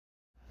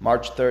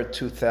March 3rd,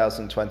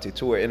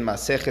 2022. We're in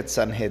Masechet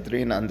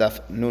Sanhedrin and Daf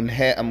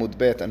Nunhe Amud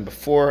Bet, and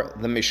before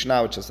the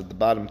Mishnah, which is at the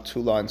bottom, 2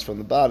 lines from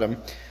the bottom,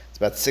 it's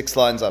about 6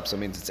 lines up, so it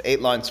means it's 8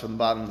 lines from the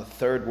bottom. The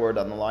third word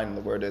on the line,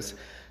 the word is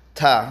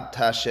Ta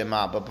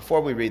Shema. But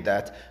before we read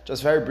that,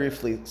 just very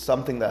briefly,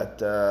 something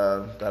that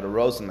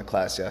arose in the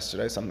class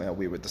yesterday, something that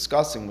we were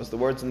discussing, was the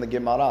words in the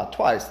Gemara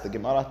twice. The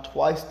Gemara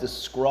twice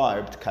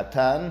described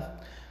Katan,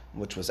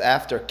 which was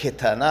after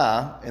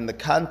Kitana, in the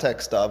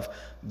context of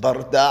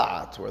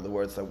Barda'at, were the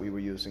words that we were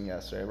using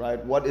yesterday,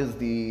 right? What is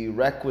the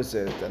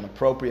requisite and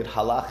appropriate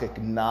halachic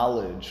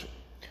knowledge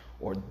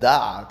or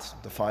da'at,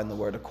 define the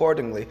word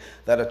accordingly,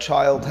 that a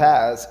child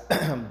has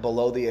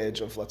below the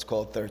age of, let's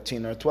call it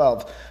 13 or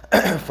 12,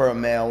 for a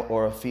male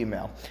or a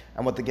female.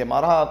 And what the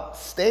Gemara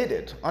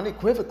stated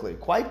unequivocally,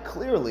 quite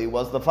clearly,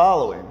 was the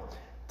following.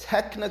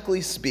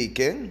 Technically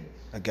speaking,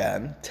 a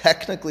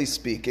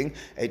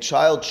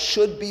child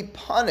should be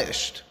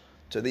punished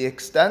to the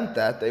extent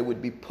that they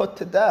would be put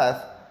to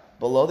death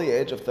below the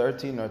age of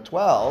 13 or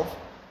 12.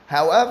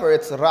 However,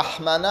 it's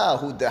Rahmana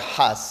who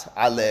dehas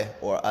ale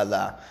or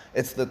Allah.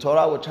 It's the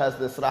Torah which has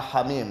this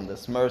rahamim,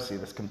 this mercy,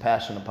 this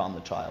compassion upon the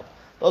child.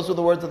 Those were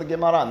the words of the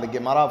Gemara. And the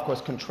Gemara, of course,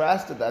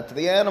 contrasted that to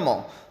the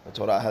animal. The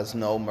Torah has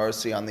no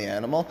mercy on the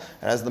animal.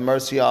 It has the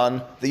mercy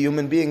on the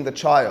human being, the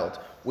child.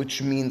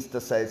 Which means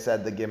to say,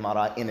 said the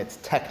Gemara, in its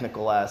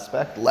technical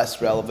aspect,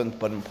 less relevant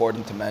but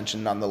important to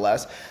mention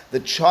nonetheless,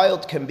 the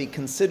child can be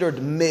considered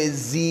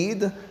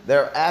mezid.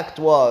 Their act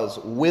was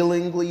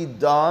willingly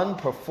done,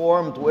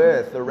 performed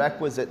with the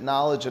requisite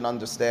knowledge and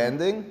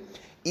understanding,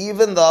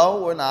 even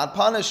though we're not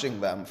punishing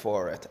them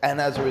for it.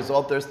 And as a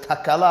result, there's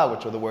takala,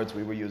 which are the words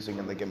we were using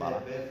in the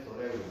Gemara.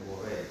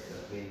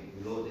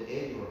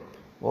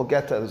 We'll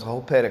get to this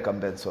whole perek on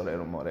Ben Sorer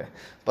More.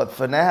 But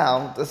for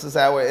now, this is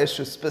our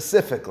issue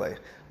specifically.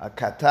 A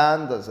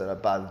katan, does it a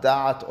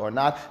baldat or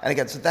not? And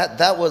again, so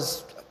that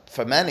was,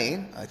 for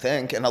many, I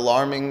think, an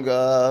alarming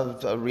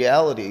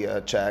reality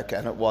check,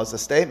 and it was a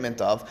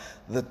statement of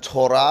the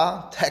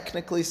Torah,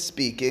 technically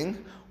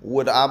speaking,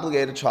 would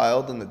obligate a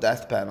child in the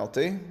death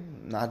penalty,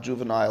 not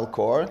juvenile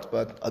court,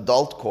 but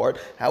adult court.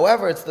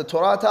 However, it's the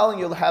Torah telling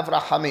you to have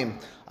rahamim.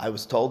 I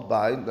was told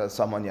by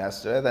someone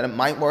yesterday that it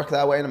might work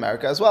that way in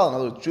America as well. In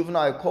other words,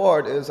 juvenile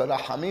court is a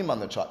rahamim on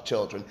the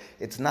children.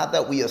 It's not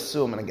that we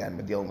assume, and again,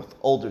 we're dealing with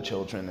older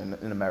children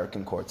in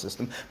American court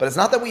system, but it's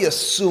not that we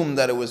assume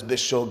that it was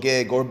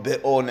bishogeg or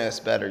be'ones,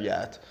 better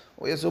yet.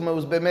 We assume it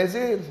was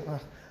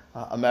b'mezid.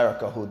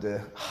 America who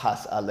de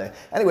has ale.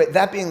 Anyway,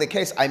 that being the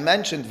case, I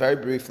mentioned very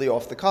briefly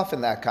off the cuff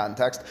in that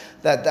context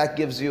that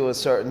gives you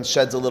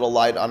sheds a little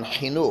light on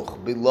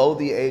chinuch, below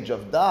the age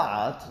of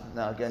da'at.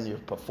 Now again, you're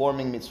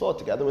performing mitzvot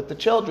together with the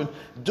children.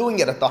 Doing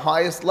it at the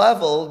highest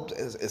level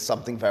is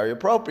something very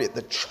appropriate.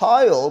 The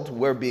child,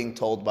 we're being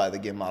told by the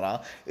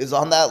Gemara, is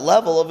on that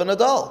level of an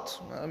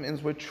adult. That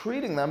means we're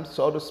treating them,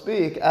 so to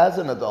speak, as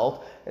an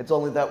adult. It's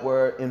only that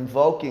we're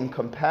invoking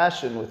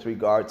compassion with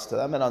regards to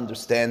them and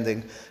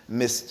understanding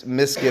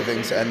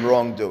misgivings and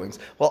wrongdoings.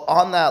 Well,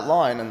 on that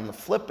line, and the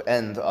flip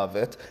end of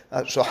it,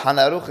 Shulchan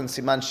Aruch in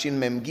Siman Shin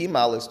Mem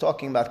Gimal is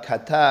talking about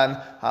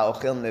Katan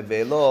ha'ochel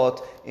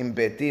nevelot im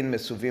betin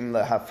mesuvim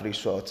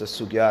lehafrisho. It's a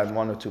sugya in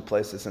 1 or 2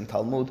 places in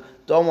Talmud.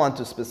 Don't want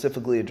to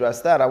specifically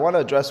address that. I want to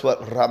address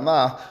what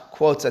Ramah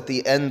quotes at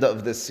the end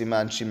of this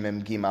Siman Shin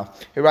Mem Gimal.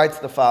 He writes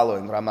the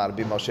following, Ramah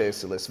Rabbi Moshe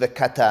Yisilis,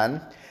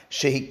 V'katan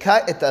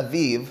shehika et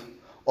aviv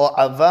o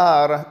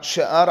avar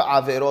she'ar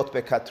averot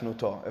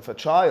bekatnuto. If a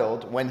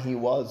child, when he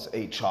was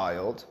a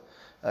child,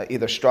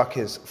 either struck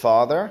his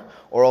father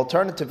or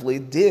alternatively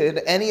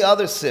did any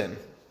other sin,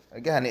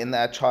 again, in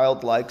that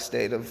childlike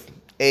state of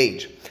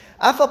age.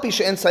 Afal pi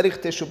she'en tzarich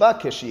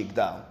teshubah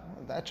keshiyigdal.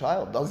 That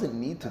child doesn't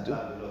need to do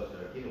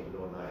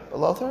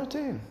below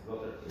 13.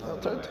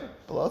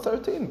 Below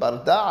 13.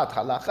 Barda'at,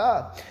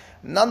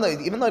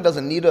 halacha. Even though he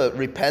doesn't need to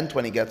repent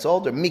when he gets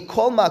older,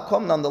 mikol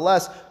makom,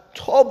 nonetheless,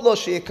 tob lo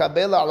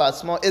sheyikabel al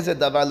asmo ize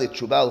davar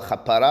litshuva al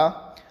chapara,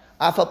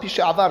 afal pi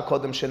she'avar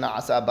kodem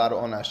shena'asa bar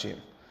onashim.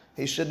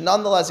 He should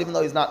nonetheless, even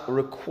though he's not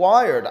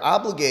required,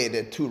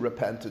 obligated to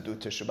repent, to do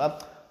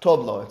teshuvah, tob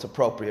lo, it's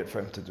appropriate for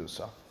him to do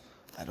so.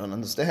 I don't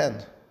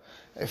understand.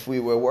 If we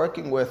were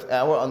working with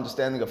our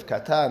understanding of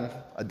Katan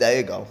a day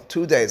ago,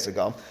 2 days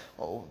ago,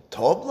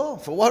 tob lo,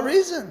 for what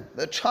reason?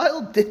 The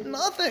child did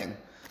nothing.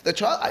 The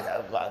child,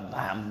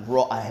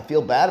 I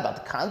feel bad about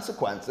the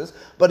consequences,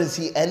 but is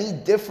he any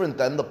different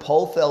than the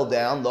pole fell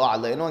down, lo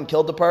aleinu, and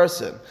killed the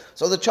person?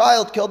 So the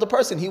child killed the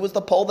person. He was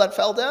the pole that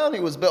fell down. He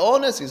was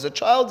be'ones. He's a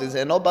child. He's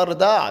eno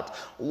baradat.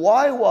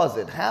 Why was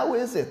it? How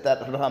is it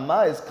that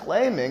Ramah is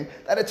claiming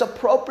that it's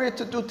appropriate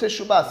to do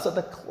teshubah? So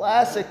the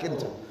classic...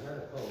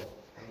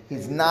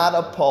 He's not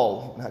a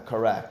pole.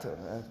 Correct.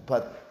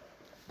 But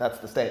that's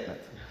the statement.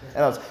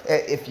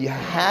 If you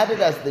had it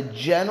as the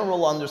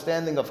general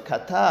understanding of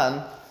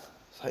Katan,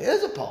 so he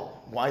is a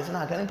pole. Why is he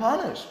not getting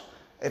punished?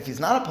 If he's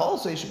not a pole,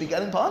 so he should be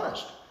getting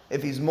punished.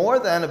 If he's more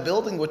than a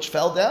building which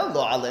fell down,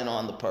 lo aleinu,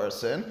 on the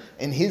person,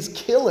 in his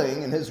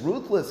killing, in his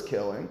ruthless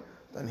killing,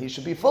 then he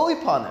should be fully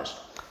punished.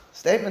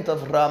 Statement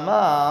of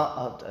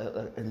Rama,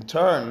 in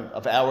turn,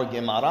 of our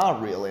Gemara,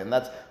 really, and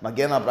that's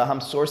Magen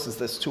Abraham sources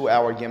this to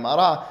our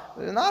Gemara.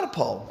 It's not a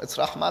poem. It's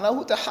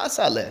Rahmanahu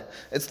Tehasale.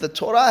 It's the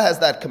Torah has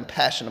that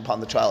compassion upon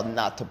the child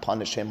not to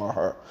punish him or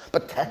her.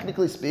 But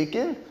technically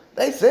speaking,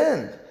 they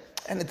sinned.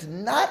 And it's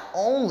not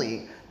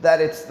only that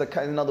it's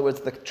in other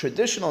words, the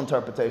traditional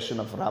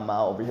interpretation of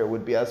Rama over here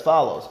would be as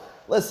follows.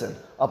 Listen,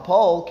 a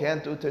Pole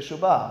can't do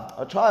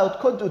teshubah. A child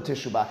could do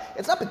teshubah.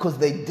 It's not because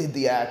they did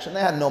the action.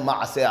 They had no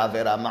ma'aseh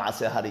avera,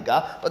 ma'aseh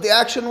hariga, but the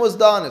action was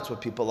done. It's what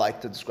people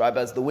like to describe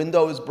as the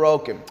window is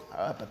broken.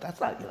 But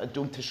that's not, you're not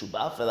doing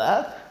teshubah for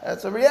that.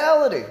 That's a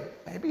reality.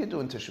 Maybe you're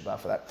doing teshubah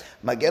for that.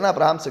 Magen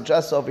Abraham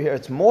suggests over here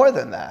it's more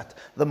than that.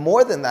 The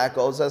more than that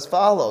goes as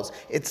follows.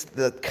 It's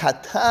the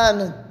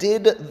katan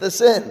did the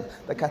sin.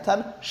 The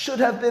katan should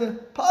have been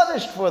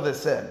punished for the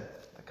sin.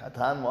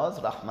 Katan was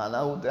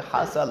Rahmanahu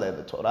Dehasale.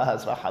 The Torah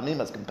has Rahamim,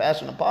 has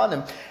compassion upon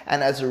him,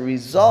 and as a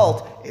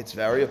result, it's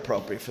very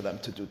appropriate for them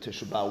to do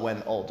Teshuvah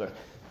when older.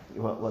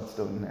 What's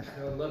doing that?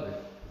 I love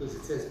it because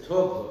it says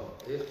Tovah.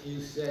 If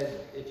you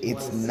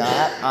it's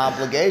not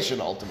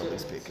obligation, ultimately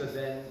speaking. So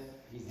then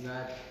he's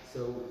not.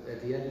 So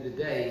at the end of the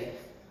day,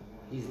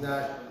 he's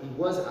not. He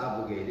was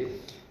obligated.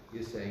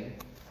 You're saying.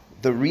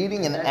 The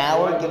reading in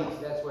our Gemara.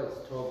 That's why it's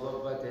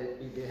Tovah, but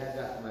they had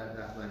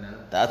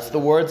Nachmana. That's the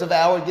words of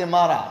our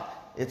Gemara.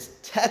 It's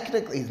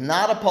technically, he's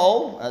not a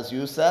Pole, as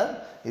you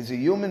said. He's a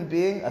human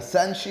being, a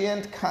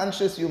sentient,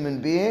 conscious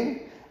human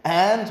being.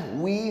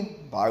 And we,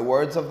 by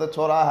words of the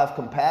Torah, have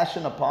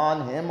compassion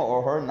upon him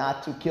or her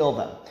not to kill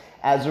them.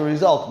 As a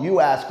result,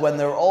 you ask, when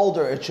they're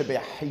older, it should be a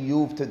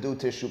hiyuv to do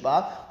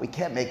teshubah. We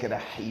can't make it a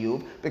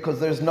hiyuv because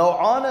there's no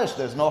onish,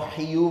 there's no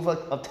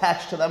hiyuv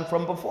attached to them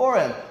from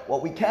beforehand.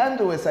 What we can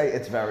do is say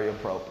it's very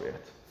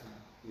appropriate.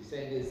 You're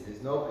saying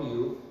there's no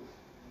hiyuv.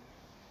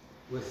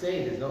 We're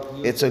saying there's no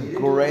hiyuv. It's a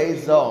gray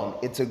zone.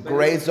 It's a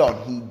gray zone.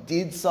 He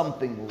did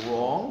something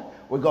wrong.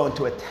 We're going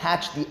to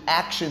attach the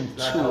action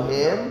to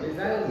him.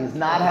 He's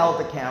not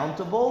held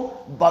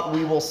accountable, but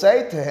we will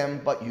say to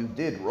him, but you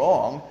did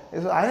wrong. He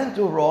says, I didn't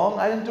do wrong.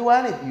 I didn't do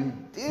anything. You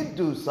did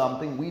do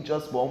something. We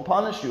just won't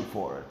punish you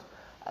for it.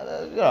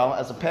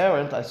 As a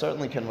parent, I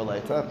certainly can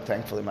relate to that.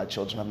 Thankfully, my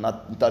children have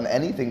not done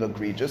anything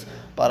egregious,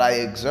 but I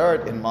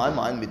exert, in my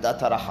mind, midat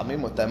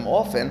harahamim with them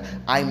often.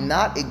 I'm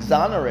not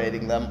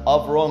exonerating them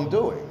of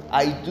wrongdoing.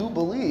 I do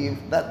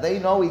believe that they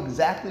know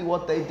exactly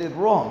what they did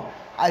wrong.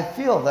 I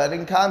feel that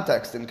in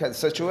context, in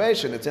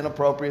situation, it's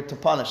inappropriate to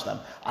punish them.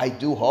 I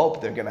do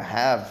hope they're going to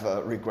have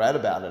regret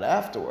about it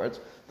afterwards.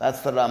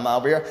 That's the Rama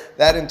over here.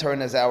 That in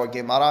turn is our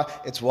Gemara.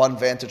 It's one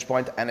vantage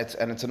point, and it's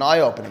an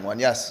eye-opening one.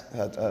 Yes,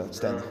 Stan.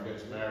 The girl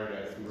gets married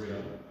at 3,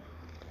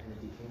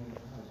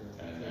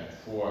 and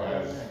at 4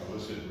 has an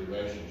illicit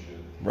relationship.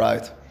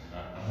 Right.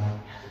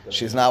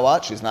 She's not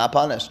what? She's not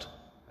punished.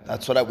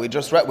 That's what we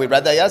just read. We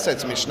read that yesterday.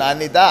 It's Mishnah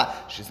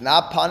Nida. She's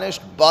not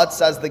punished, but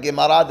says the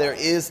Gemara, there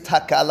is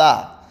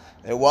takala.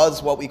 There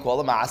was what we call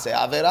a ma'aseh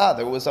avera.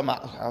 There was a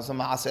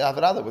ma'aseh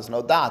avera. There was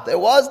no dat. There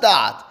was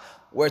dat.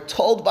 We're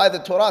told by the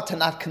Torah to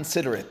not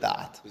consider it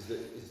that.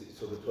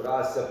 So the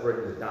Torah is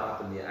separating the dat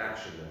and the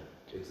action.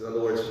 It's, in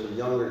other words, from the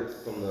younger,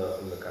 from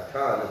the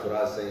katan, the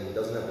Torah is saying he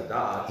doesn't have the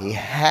dat. He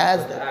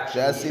has that.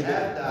 Jesse,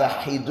 the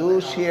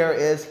hidush here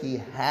is he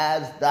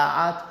has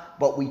dat,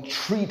 but we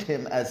treat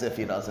him as if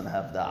he doesn't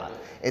have that.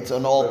 It's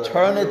an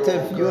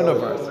alternative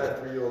universe.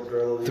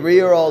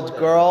 3-year-old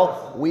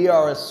girl, we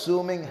are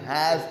assuming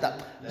has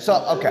that.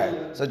 So,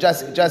 okay. So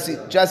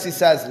Jesse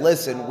says,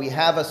 listen, we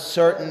have a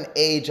certain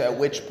age at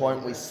which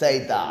point we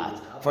say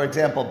that. For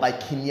example, by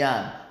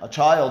kinyan. A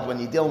child, when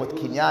you're dealing with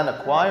kinyan,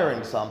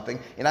 acquiring something,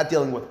 you're not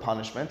dealing with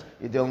punishment.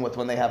 You're dealing with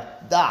when they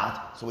have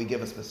dat. So we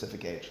give a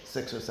specific age,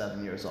 6 or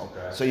 7 years old.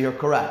 Okay. So you're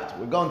correct.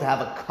 We're going to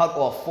have a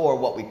cutoff for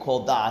what we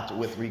call dat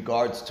with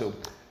regards to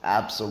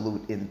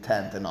absolute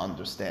intent and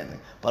understanding.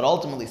 But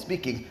ultimately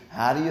speaking,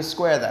 how do you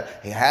square that?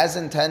 He has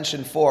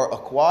intention for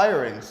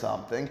acquiring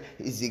something,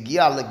 but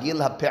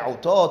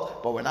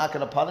we're not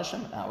going to punish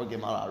him. Our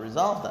Gemara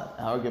resolved that.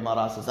 Our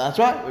Gemara says, that's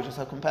right, we just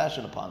have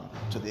compassion upon him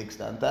to the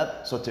extent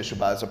that so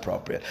teshubah is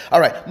appropriate. All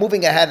right,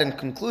 moving ahead and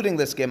concluding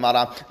this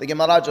Gemara, the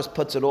Gemara just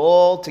puts it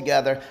all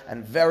together,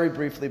 and very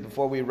briefly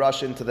before we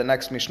rush into the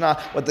next Mishnah,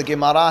 what the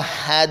Gemara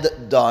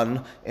had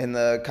done in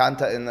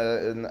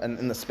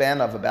the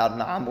span of about an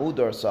amud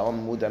or so,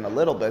 and a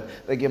little bit,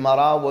 the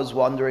Gemara was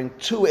wondering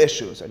 2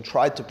 issues and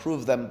tried to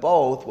prove them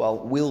both. Well,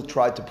 we'll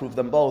try to prove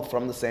them both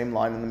from the same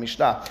line in the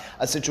Mishnah.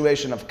 A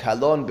situation of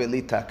kalon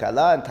beli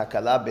takala and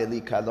takala beli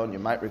kalon. You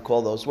might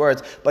recall those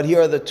words. But here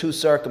are the 2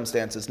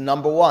 circumstances.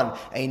 Number 1,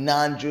 a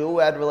non-Jew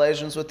had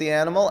relations with the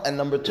animal, and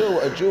number 2,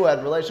 a Jew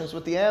had relations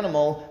with the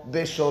animal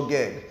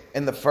bishogig.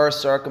 In the first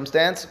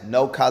circumstance,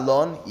 no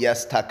kalon,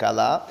 yes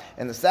takala.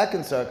 In the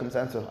second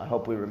circumstance, I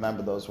hope we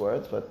remember those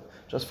words, but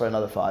just for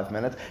another 5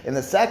 minutes. In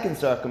the second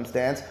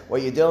circumstance,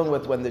 what you're dealing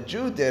with when the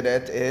Jew did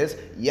it is,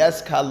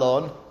 yes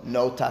kalon,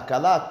 no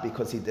takalat,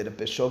 because he did it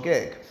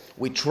bishogeg.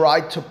 We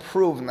tried to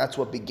prove, and that's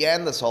what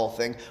began this whole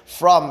thing,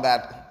 from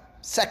that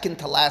second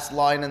to last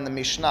line in the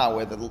Mishnah,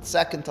 where the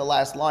second to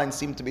last line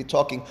seemed to be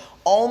talking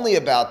only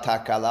about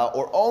takala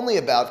or only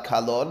about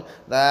kalon,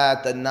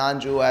 that the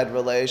non-Jew had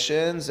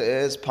relations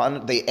is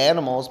the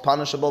animal is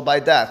punishable by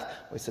death.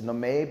 We said, no,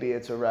 maybe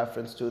it's a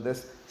reference to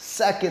this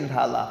second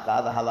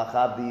halacha, the halacha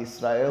of the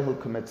Israel who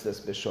commits this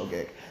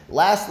b'shogeg.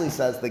 Lastly,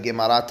 says the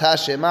Gemara,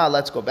 Tashema,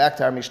 let's go back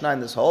to our Mishnah in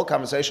this whole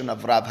conversation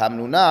of Rav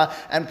Hamnuna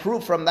and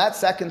prove from that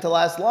second to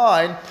last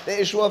line the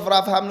issue of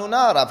Rav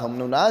Hamnuna. Rav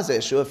Hamnuna's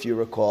issue, if you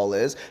recall,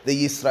 is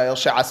the Yisrael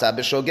she'asa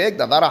b'shogeg,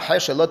 davar acher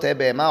shelo teh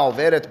behema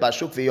overet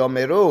bashuk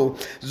v'yomeru,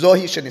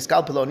 zohi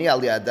sheniskal peloni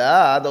al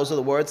yada. Those are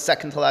the words,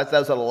 second to last,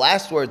 those are the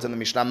last words in the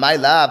Mishnah. My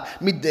love,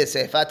 midde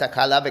sefa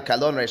takala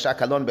v'kalon reisha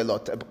kalon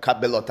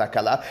belot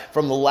takala.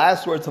 From the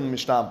last words in the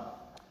Mishnah,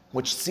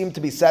 which seem to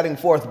be setting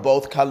forth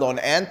both kalon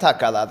and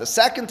takala. The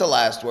second to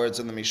last words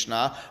in the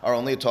Mishnah are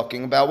only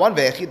talking about one.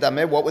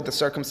 What would the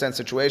circumstance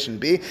situation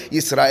be?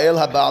 Yisrael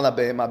haba'al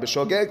behema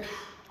b'shogeg.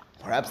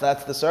 Perhaps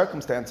that's the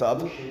circumstance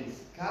of the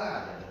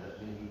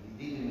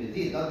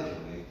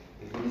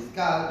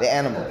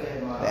animal.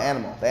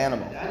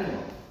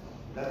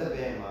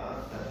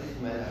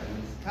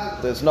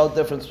 There's no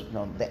difference.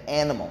 No, the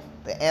animal.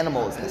 The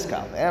animal is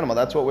niskal. The animal,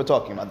 that's what we're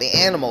talking about. The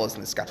animal is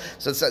niskal.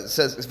 So it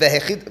says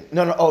vehechid.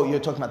 No. Oh, you're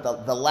talking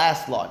about the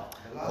last line.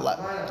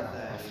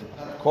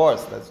 Of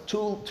course, there's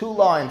two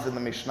lines in the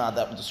Mishnah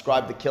that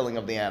describe the killing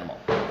of the animal.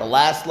 The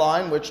last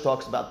line, which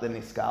talks about the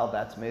niskal,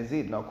 that's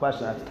mezid. No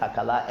question, that's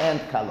takala and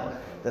kalon.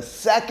 The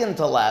second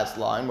to last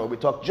line, where we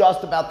talk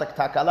just about the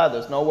takala,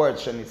 there's no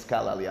words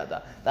sheniskal al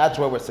yada. That's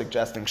where we're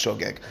suggesting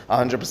shogeg.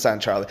 100%,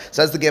 Charlie.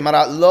 Says the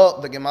Gemara,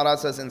 lo, the Gemara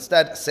says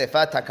instead,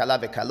 sefa takala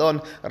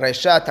vekalon,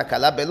 resha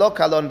takala belo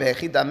kalon,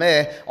 vehechid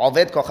dameh,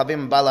 oved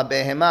kochavim bala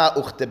behema,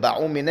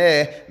 uchteba'u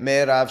mineh,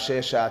 merav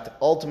sheshat.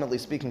 Ultimately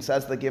speaking,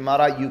 says the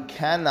Gemara, you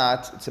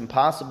cannot, it's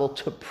impossible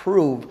to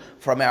prove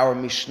from our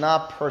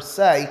Mishnah per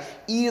se,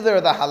 either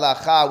the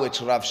halacha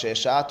which Rav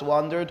Sheshat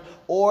wondered,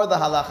 or the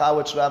halacha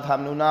which Rav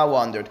Hamnuna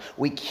wondered.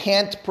 We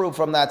can't prove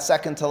from that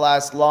second to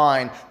last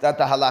line that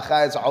the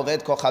halacha is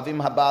oved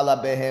kochavim habala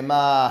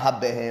behema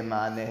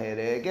habehema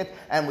nehereget,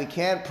 and we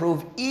can't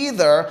prove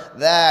either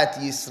that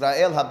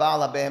Yisrael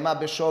habala behema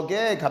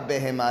b'shogeg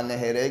habehema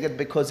nehereget,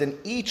 because in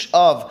each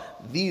of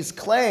these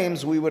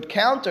claims we would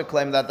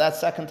counterclaim that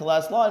second to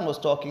last line was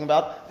talking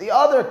about the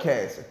other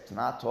case. It's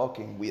not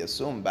talking, we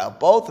assume, about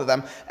both of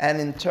them, and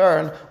in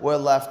turn we're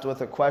left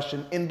with a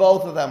question in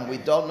both of them. We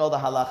don't know the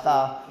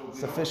halacha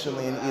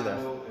sufficiently in either.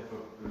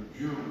 If a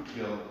Jew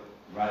killed,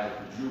 right? If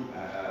a Jew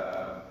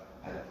had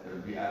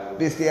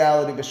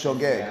bestiality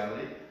b'shogeg.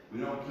 We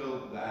don't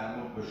kill the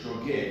animal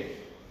b'shogeg,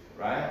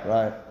 right?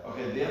 Right.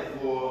 Okay.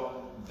 Therefore,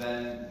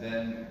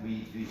 then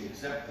we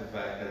accept the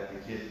fact that the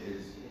kid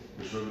is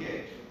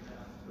b'shogeg.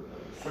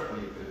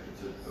 Certainly, if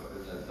it's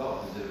an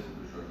adult considered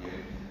b'shogeg,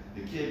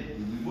 the kid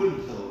we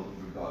wouldn't kill him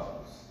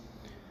regardless.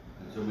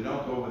 And so we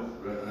don't go with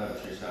Rav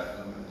Sheshat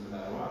no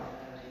matter what.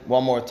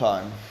 One more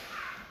time.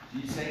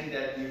 He's saying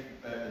that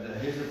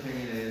his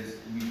opinion is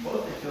we're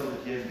supposed to kill the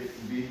kid,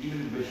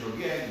 even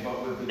b'shogeg,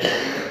 but with the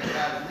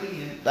child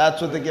lenient.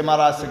 That's what the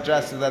Gemara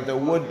suggested, that there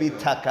would be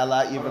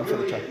takala even for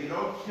the child. If you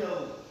don't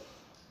kill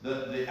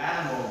the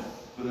animal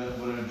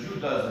when a Jew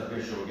does a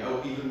b'shogeg,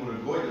 or even when a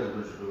goy does a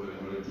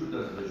b'shogeg, when a Jew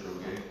does a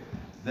b'shogeg,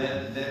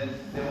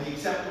 then we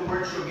accept the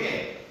word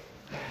shogeg.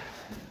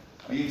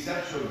 We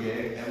accept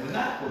shogeg, and we're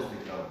not supposed to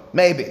kill him.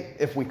 Maybe,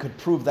 if we could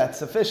prove that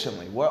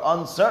sufficiently. We're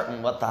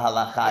uncertain what the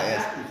halacha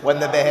is when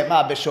the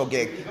behema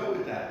b'shogeg. Go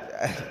with that.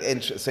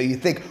 So you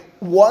think,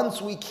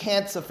 once we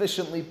can't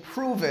sufficiently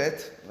prove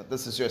it, but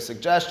this is your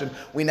suggestion,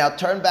 we now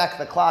turn back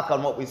the clock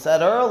on what we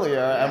said earlier,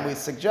 and we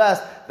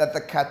suggest that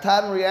the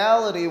katan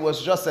reality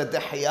was just a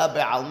dihya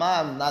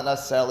be'alma, not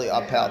necessarily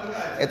upheld.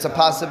 It's a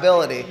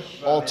possibility.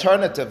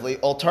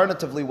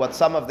 Alternatively, what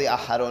some of the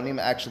aharonim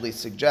actually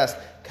suggest,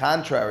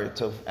 contrary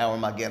to our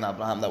Magen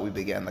Abraham that we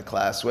began the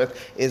class with,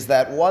 is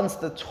that once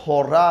the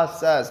Torah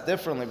says,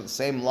 differently with the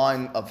same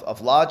line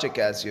of logic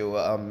as you,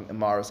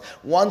 Morris,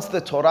 once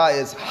the Torah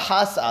is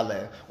has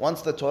aleh,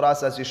 once the Torah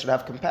says you should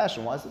have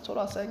compassion, why is the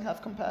Torah saying have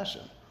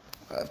compassion?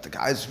 If the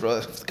guy's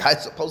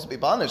supposed to be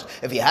punished,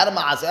 if he had a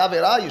ma'aseh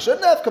avirah, you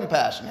shouldn't have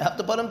compassion. You have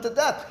to put him to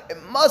death.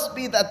 It must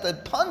be that the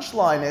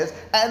punchline is,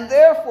 and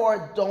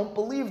therefore don't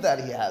believe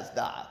that he has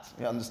that.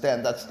 You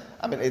understand?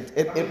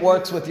 It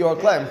works with your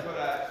claim.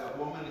 A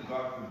woman,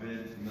 God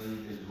forbid,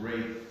 is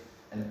raped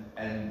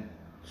and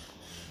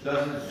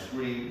doesn't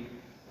scream,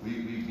 we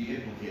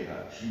implicate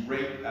her. She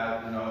raped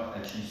out,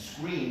 and she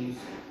screams,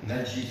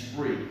 then she's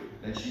free.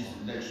 Then she's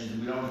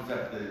we don't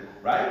accept the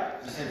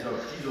right. So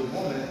she's a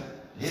woman.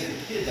 Here's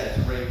a kid that's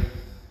raped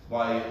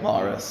by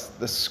Morris.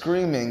 The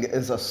screaming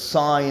is a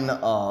sign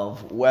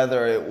of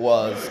whether it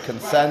was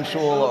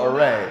consensual or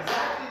rape.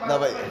 No,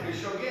 but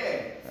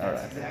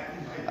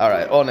all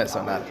right, honest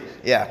on that.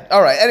 Yeah.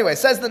 All right. Anyway,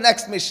 says the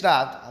next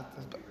Mishnah.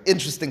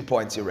 Interesting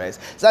points you raise.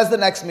 Says the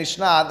next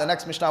Mishnah. The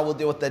next Mishnah will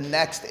deal with the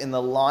next in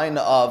the line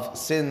of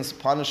sins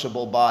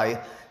punishable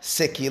by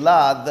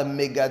Sikila, the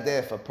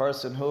Migadef, a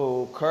person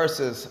who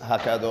curses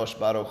HaKadosh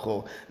Baruch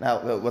Hu.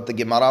 Now, what the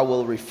Gemara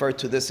will refer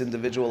to this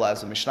individual as,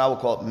 the Mishnah will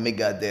call it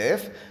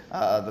Migadef.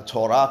 The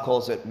Torah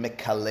calls it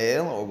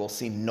Mekalel, or we'll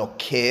see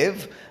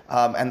Nokev.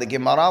 And the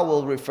Gemara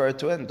will refer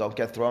to it, and don't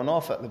get thrown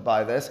off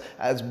by this,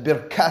 as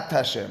Birkat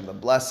Hashem, the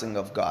blessing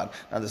of God.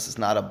 Now, this is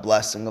not a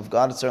blessing of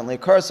God, it's certainly a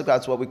curse of God.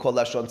 It's what we call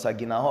Lashon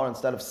Saginahor.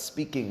 Instead of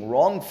speaking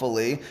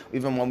wrongfully,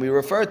 even when we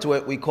refer to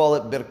it, we call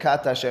it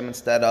Birkat Hashem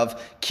instead of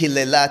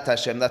Kilelat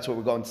Hashem. That's what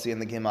we're going to see in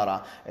the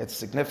Gemara. It's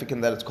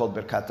significant that it's called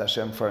Birkat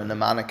Hashem for a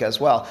mnemonic as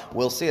well.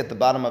 We'll see at the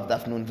bottom of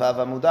Daf Nun Vav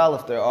Amud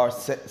Aleph, there are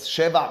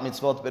Sheva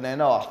Mitzvot B'nei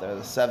Noach. There are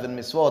the 7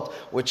 mitzvot,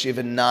 which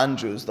even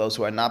non-Jews, those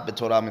who are not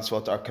B'Torah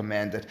mitzvot, are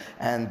commanded.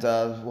 And,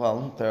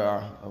 there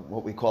are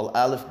what we call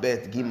Aleph,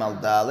 Bet,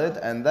 Gimal, Dalid,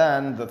 and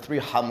then the 3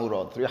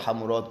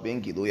 Hamurot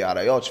being Gilui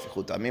Arayot,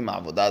 Shfichut Amim,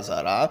 Avodah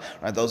Zarah,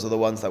 right? Those are the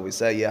ones that we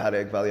say,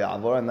 Yehareg Val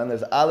Ya'avor, and then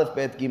there's Aleph,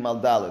 Bet,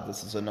 Gimal, Dalid.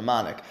 This is a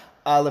mnemonic.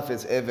 Aleph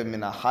is Evim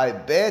Min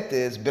HaChai, Bet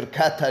is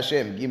Birkat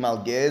Hashem,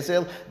 Gimal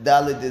Gezel,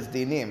 Dalid is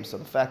Dinim. So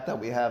the fact that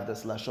we have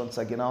this Lashon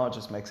Saginah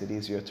just makes it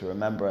easier to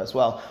remember as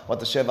well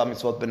what the Sheva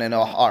Mitzvot B'nei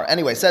Noach are.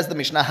 Anyway, says the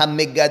Mishnah,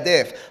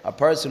 HaMigadef, a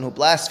person who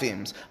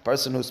blasphemes, a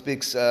person who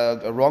speaks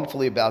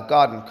wrongfully about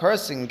God and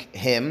cursing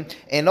Him,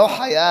 Eno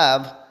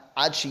Hayav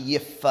Ad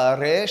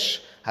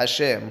Sheyifaresh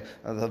Hashem,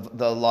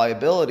 the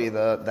liability,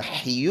 the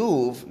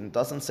hiyuv, it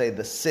doesn't say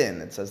the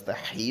sin, it says the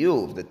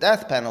hiyuv. The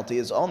death penalty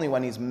is only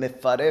when he's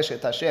mifaresh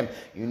et Hashem.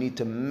 You need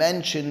to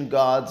mention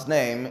God's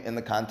name in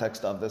the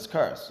context of this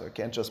curse. So it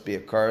can't just be a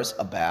curse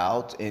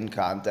about, in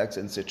context,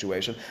 in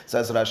situation.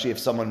 Says Rashi, if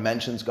someone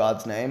mentions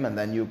God's name and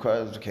then you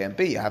curse, it can't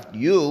be. You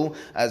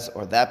have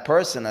or that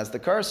person as the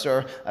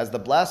cursor, as the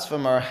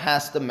blasphemer,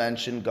 has to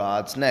mention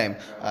God's name.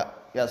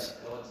 Yes?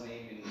 God's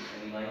name in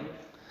any language?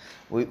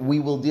 We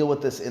will deal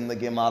with this in the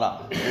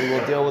Gemara. We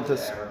will deal with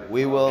this.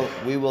 We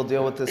will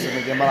deal with this in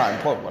the Gemara.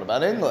 Important. What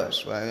about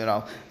English?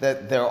 Well,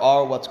 that there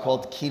are what's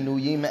called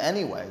kinuyim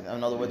anyway.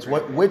 In other words,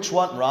 which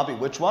one, Rabbi?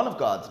 Which one of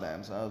God's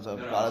names?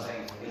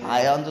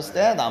 I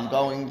understand. I'm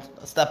going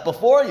a step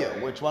before you.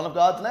 Which one of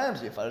God's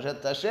names?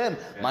 Yifareshet Hashem.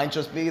 Might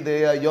just be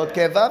the Yod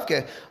Ke Vav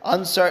Ke.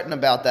 Uncertain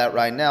about that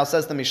right now.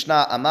 Says the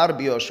Mishnah, Amar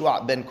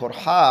Yoshua ben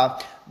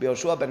Korha.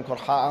 Yoshua ben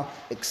Korha,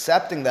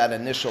 accepting that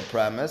initial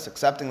premise,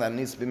 accepting that it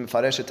needs to be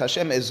Mefareshet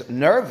Hashem, is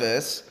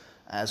nervous,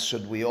 as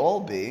should we all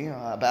be,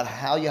 about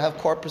how you have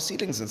court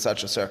proceedings in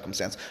such a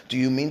circumstance. Do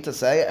you mean to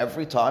say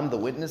every time the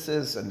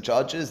witnesses and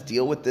judges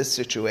deal with this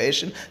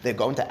situation, they're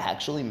going to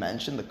actually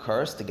mention the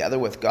curse together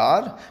with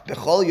God?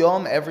 Bechol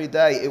Yom, every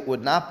day, it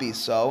would not be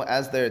so,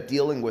 as they're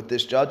dealing with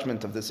this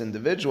judgment of this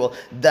individual.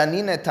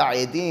 Danine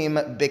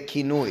ta'idim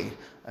bekinui.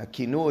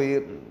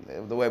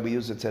 Kinui, the way we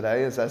use it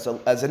today, is as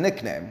a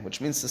nickname, which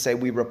means to say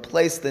we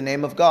replace the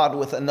name of God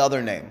with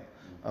another name.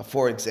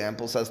 For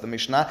example, says the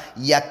Mishnah,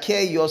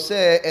 Yakeh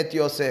Yoseh et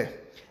Yoseh.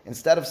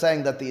 Instead of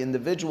saying that the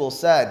individual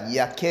said,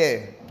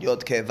 Yakeh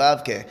Yod Ke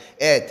Vav Ke,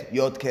 et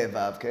Yod Ke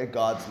Vav Ke,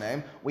 God's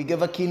name, we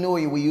give a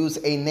kinui, we use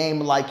a name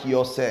like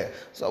Yoseh.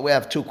 So we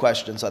have 2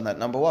 questions on that.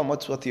 Number 1,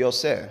 what's with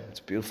Yoseh? It's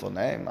a beautiful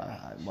name.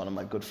 One of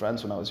my good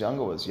friends when I was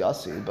younger was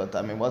Yossi, but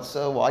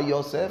why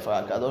Yoseh for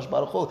HaKadosh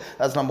Baruch Hu?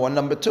 That's number 1.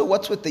 Number 2,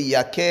 what's with the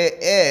Yakeh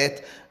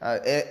et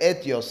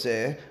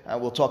Yoseh?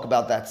 We'll talk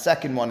about that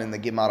second one in the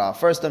Gemara.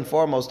 First and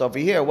foremost over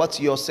here, what's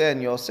Yoseh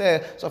and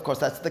Yoseh? So of course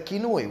that's the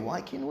kinui.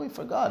 Why kinui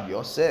for God?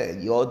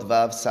 Yoseh, Yod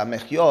Vav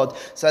Samech Yod,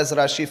 says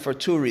Rashi for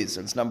 2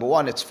 reasons. Number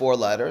 1, it's 4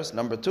 letters.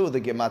 Number 2,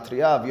 the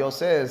Gematria of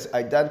Yoseh is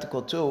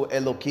identical to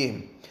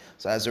Elokim.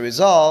 So as a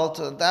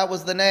result, that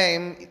was the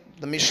name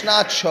the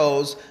Mishnah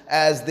chose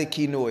as the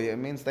kinui. It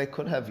means they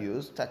could have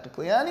used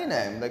technically any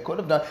name. They could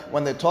have done,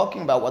 when they're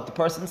talking about what the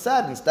person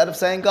said, instead of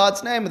saying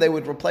God's name, they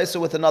would replace it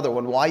with another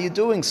one. Why are you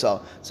doing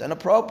so? It's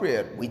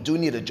inappropriate. We do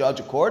need to judge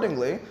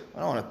accordingly. We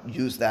don't want to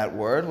use that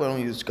word. We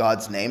don't use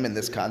God's name in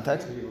this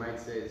context. You might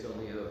say it's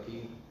only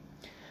Elohim.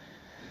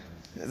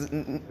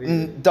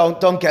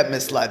 Don't get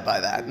misled by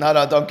that. No,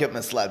 don't get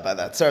misled by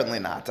that. Certainly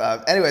not.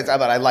 Anyways,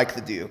 but I like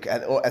the diuk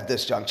at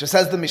this juncture.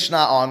 Says the Mishnah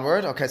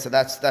onward. Okay, so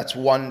that's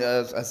one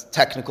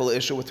technical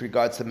issue with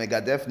regards to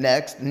Megadef.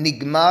 Next,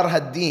 Nigmar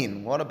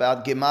Hadin. What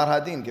about Gemar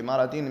Hadin?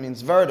 Gemar Hadin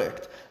means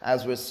verdict.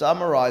 As we're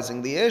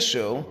summarizing the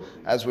issue,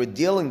 as we're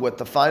dealing with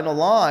the final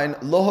line,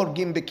 Lo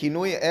horgim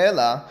bekinui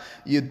ela,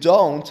 you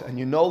don't, and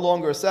you no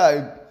longer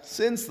say,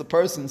 since the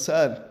person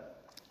said,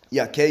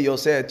 Yakeh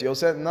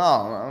Yoseh,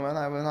 no,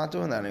 we're not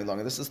doing that any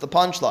longer. This is the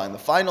punchline, the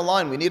final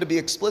line. We need to be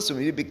explicit.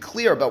 We need to be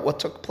clear about what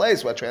took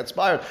place, what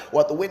transpired,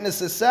 what the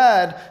witnesses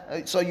said.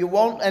 So you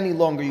won't any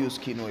longer use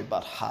kinui.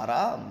 But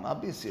haram,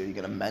 obviously, are you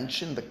going to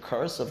mention the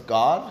curse of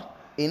God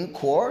in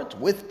court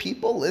with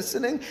people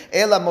listening?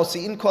 Ela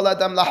mosi'in kol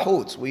adam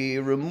lahutz. We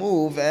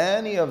remove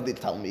any of the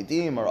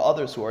talmidim or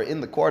others who are in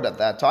the court at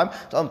that time.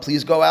 Tell them,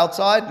 please go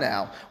outside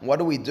now. What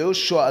do?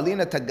 Sho'alin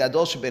et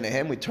hagadol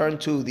shebenehem. We turn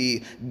to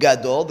the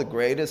gadol, the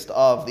greatest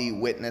of the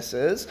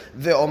witnesses.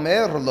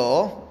 Ve'omer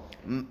lo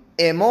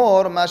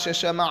Emor ma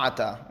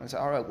sheshama'ata. I say,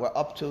 all right, we're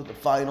up to the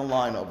final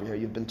line over here.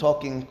 You've been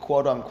talking,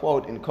 quote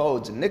unquote, in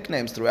codes and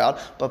nicknames throughout,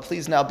 but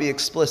please now be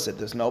explicit.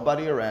 There's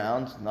nobody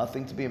around,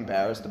 nothing to be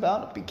embarrassed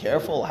about. Be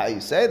careful how you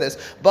say this,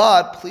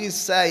 but please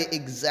say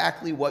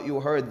exactly what you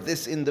heard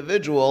this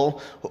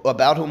individual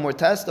about whom we're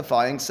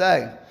testifying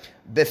say.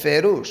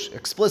 Beferush,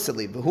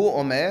 explicitly. V'hu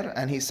omer,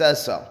 and he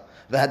says so.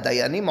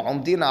 V'hadayanim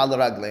omdin al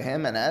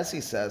raglehem, and as he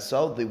says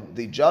so,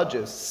 the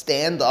judges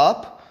stand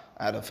up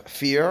out of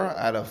fear,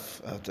 out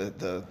of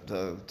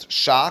the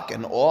shock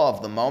and awe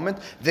of the moment.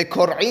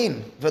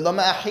 V'kor'in v'lo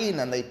ma'achin,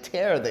 and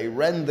they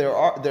rend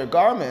their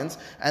garments,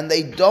 and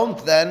they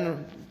don't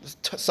then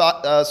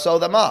sew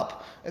them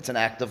up. It's an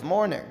act of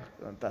mourning.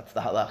 That's the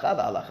halacha.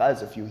 The halacha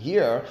is if you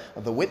hear,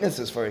 the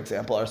witnesses, for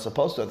example, are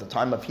supposed to, at the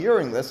time of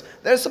hearing this,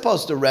 they're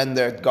supposed to rend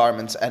their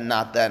garments and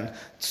not then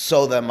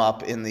sew them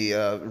up in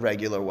the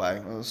regular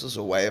way. Well, this is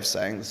a way of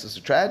saying this is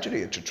a tragedy,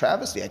 it's a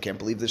travesty. I can't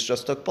believe this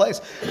just took place.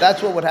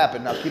 That's what would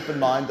happen. Now keep in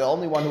mind, the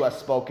only one who has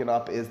spoken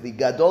up is the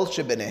Gadol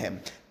Shebenehim.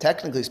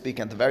 Technically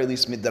speaking, at the very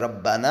least,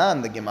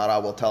 midrabbanan, the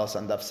Gemara will tell us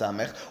on Daf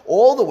Samech,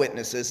 all the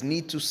witnesses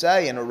need to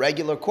say in a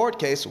regular court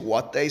case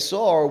what they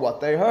saw or what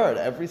they heard.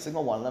 Every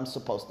single one of them is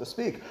supposed to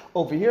speak.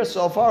 Over here,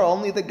 so far,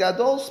 only the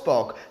Gadol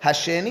spoke.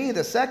 Hasheni,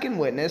 the second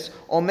witness,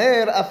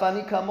 Omer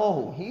afani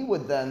kamohu. He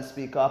would then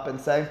speak up and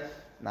say,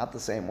 not the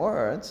same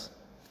words.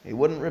 He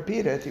wouldn't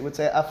repeat it. He would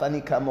say,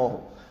 afani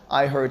kamohu.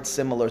 I heard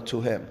similar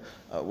to him.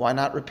 Why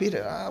not repeat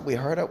it? We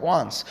heard it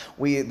once.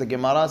 The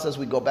Gemara says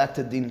we go back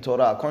to Din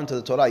Torah. According to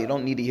the Torah, you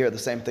don't need to hear the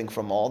same thing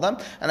from all of them.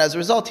 And as a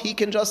result, he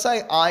can just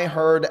say, I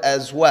heard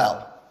as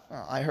well.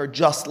 I heard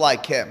just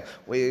like him.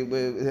 But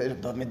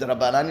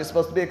midrabanan, you're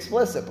supposed to be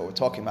explicit, but we're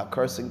talking about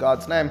cursing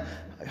God's name.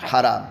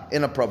 Haram.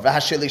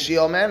 Inappropriate.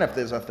 If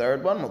there's a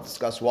third one, we'll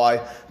discuss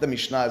why the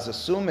Mishnah is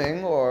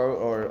assuming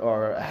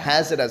or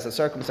has it as a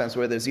circumstance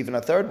where there's even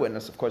a third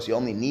witness. Of course, you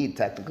only need,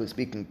 technically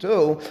speaking,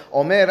 two.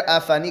 Omer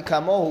afani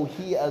kamohu,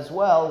 he as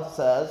well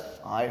says,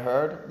 I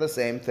heard the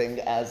same thing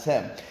as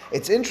him.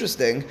 It's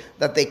interesting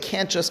that they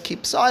can't just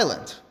keep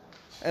silent.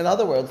 In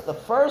other words, the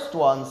first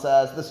one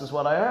says, this is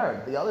what I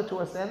heard. The other two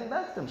are standing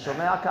next to him.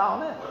 Shomei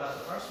ka'omer. What about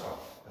the first one?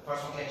 The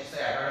first one can't just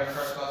say, I heard him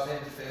curse God's name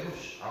to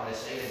Ferush. I'm going to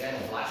say it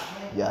again in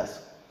blasphemy?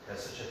 Yes. There's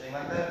such a thing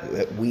like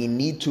that? We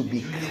need to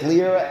be Did you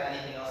clear.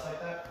 anything else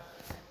like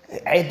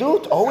that?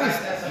 Edut, always.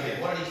 That's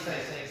okay. What did he say?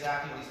 Say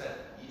exactly what he said.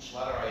 Each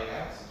letter I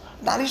against?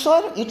 Not each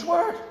letter, each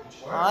word.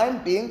 Each word?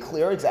 I'm being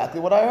clear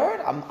exactly what I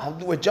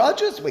heard. We're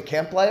judges. We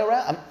can't play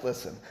around.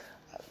 Listen.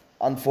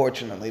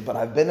 Unfortunately, but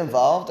I've been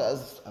involved,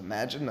 as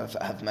imagine,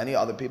 have many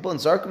other people, in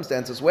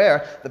circumstances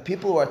where the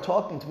people who are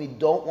talking to me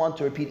don't want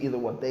to repeat either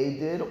what they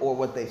did or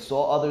what they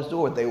saw others do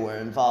or what they were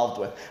involved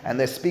with. And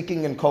they're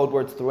speaking in code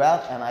words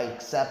throughout, and I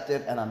accept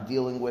it, and I'm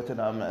dealing with it,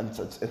 and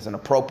it's an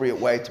appropriate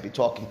way to be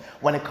talking.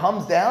 When it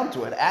comes down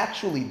to it,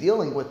 actually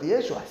dealing with the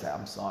issue, I say,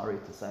 I'm sorry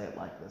to say it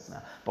like this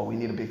now, but we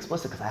need to be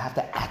explicit because I have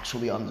to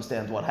actually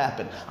understand what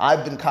happened.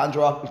 I've been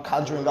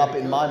conjuring up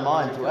in my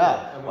mind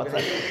throughout. What's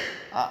that?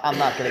 I'm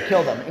not going to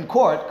kill them. In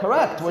court,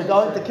 correct, we're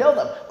going to kill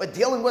them. We're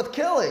dealing with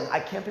killing. I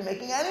can't be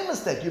making any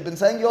mistake. You've been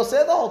saying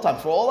Yoseh the whole time.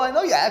 For all I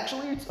know, you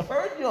actually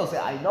heard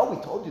Yoseh. I know we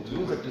told you to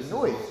use a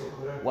kinui.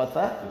 What's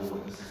that?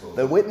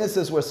 The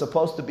witnesses were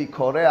supposed to be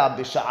Korea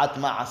b'sha'at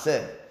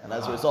ma'aseh. And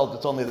as a result,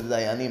 it's only the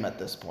Dayanim at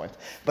this point.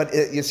 But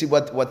you see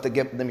what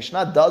the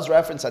Mishnah does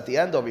reference at the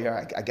end over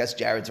here, I guess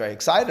Jared's very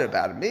excited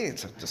about it.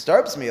 It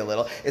disturbs me a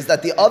little, is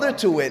that the other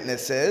two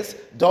witnesses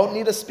don't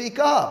need to speak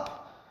up.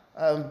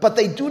 But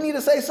they do need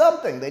to say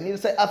something. They need to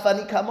say,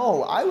 afani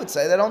kamohu. I would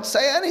say they don't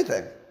say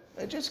anything.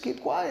 They just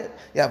keep quiet.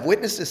 You have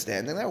witnesses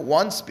standing there.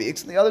 One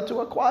speaks and the other two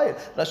are quiet.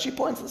 Rashi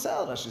points this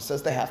out. Rashi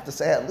says they have to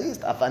say at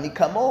least, afani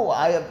kamohu,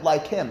 I am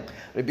like him.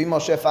 Rabbi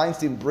Moshe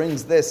Feinstein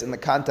brings this in the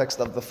context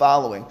of the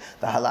following.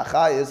 The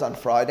halacha is on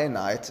Friday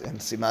night in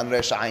Siman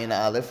Resh Ayin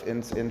Aleph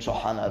in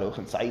Shulchan Aruch,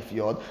 in Saif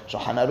Yod.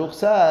 Shulchan Aruch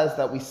says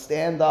that we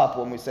stand up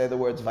when we say the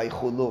words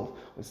vaychulu.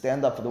 We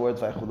stand up for the words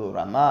vaychulu.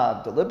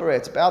 Ramah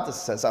deliberates about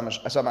this, says some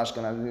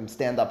Ashkenazim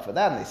stand up for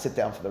that and they sit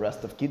down for the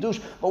rest of Kiddush.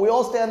 But we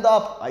all stand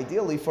up,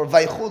 ideally, for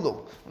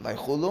vaychulu.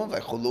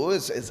 Vaychulu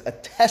is a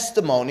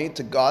testimony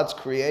to God's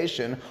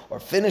creation or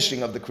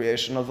finishing of the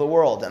creation of the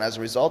world. And as a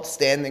result,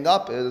 standing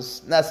up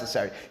is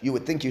necessary. You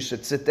would think you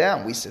should sit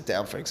down. We sit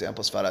down, for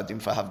example,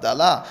 Sfaradim for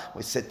Havdalah.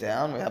 We sit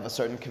down, we have a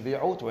certain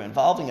kiviyut, we're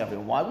involving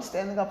everyone. Why are we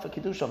standing up for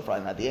Kiddush on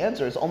Friday night? The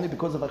answer is only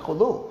because of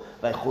vaychulu.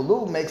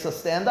 Vaychulu makes us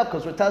stand up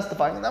because we're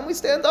testifying, and then we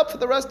stand up for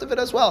the rest of it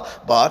as well.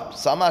 But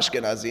some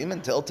Ashkenazim,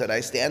 until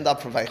today, stand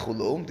up for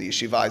vaychulu. The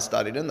yeshiva I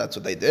studied in, that's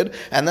what they did.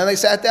 And then they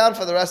sat down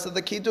for the rest of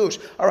the Kiddush.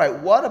 All right,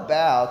 what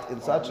about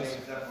in such a...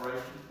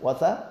 What's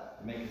that?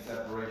 Make a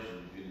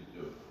separation between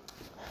the two.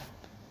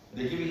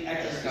 They're giving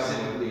extra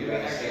cover. They're giving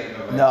extra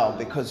cover. No,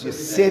 because you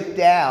sit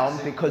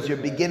down because you're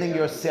beginning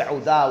your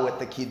se'udah with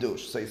the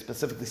kiddush. So you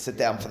specifically sit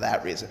down for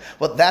that reason.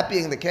 Well, that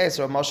being the case,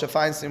 Rav Moshe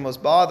Feinstein was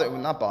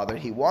not bothered,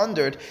 he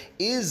wondered,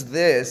 is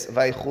this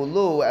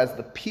vaychulu, as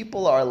the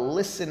people are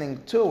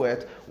listening to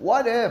it,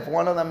 what if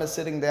one of them is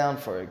sitting down,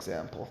 for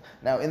example?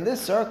 Now, in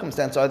this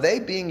circumstance, are they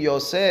being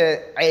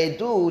yoseh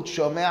edut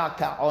shomea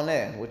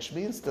ka'oneh, which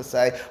means to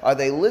say, are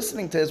they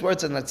listening to his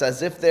words and it's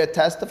as if they're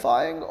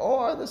testifying,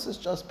 or this is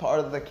just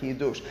part of the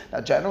kiddush? Now,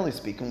 generally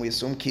speaking, we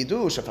assume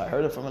kiddush. If I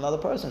heard it from another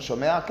person,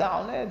 shomea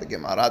ka'oneh, the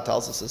Gemara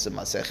tells us this in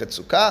Masechet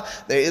Sukkah,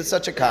 there is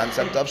such a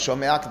concept of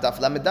shomea daf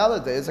lamed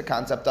daled. There is a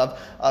concept of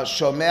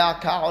shomea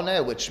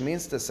ka'oneh, which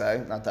means to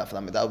say, not daf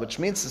lamed daled, which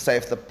means to say,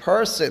 if the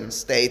person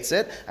states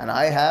it, and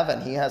I have,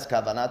 and he has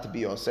kavanah to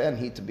be yoseh and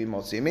he to be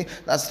motzimi,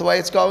 that's the way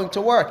it's going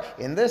to work.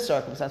 In this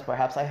circumstance,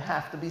 perhaps I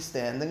have to be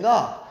standing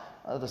up.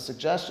 The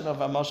suggestion of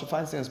Moshe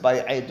Feinstein is by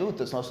edut.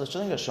 There's no such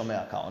thing as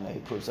shomea ka'oneh. He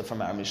proves it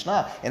from our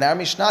Mishnah. In our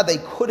Mishnah, they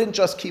couldn't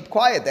just keep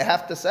quiet. They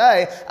have to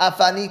say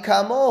afani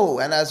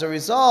kamu, and as a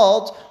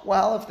result,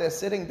 well, if they're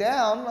sitting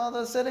down, well,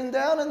 they're sitting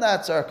down in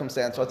that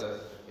circumstance.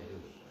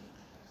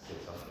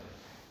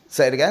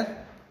 Say it again.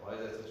 Why is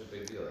that such a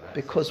big deal?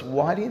 Because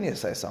why do you need to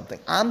say something?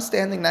 I'm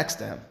standing next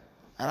to him,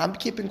 and I'm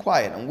keeping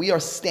quiet, and we are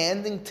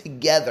standing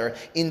together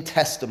in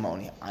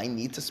testimony. I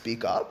need to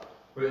speak up.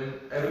 But in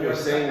every You're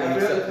other saying when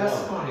you other accept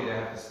testimony, they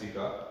have to speak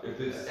up. If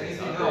there's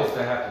anything else,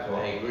 they have to talk.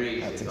 I agree.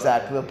 That's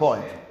exactly the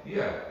point.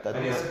 Yeah. That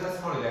Any is- other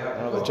testimony, they have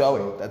to No, talk. but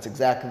Joey, that's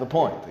exactly the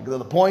point.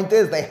 The point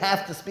is they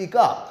have to speak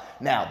up.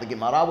 Now, the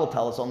Gemara will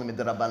tell us only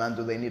midrabanan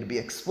do they need to be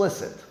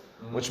explicit,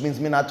 which means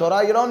minat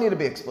Torah you don't need to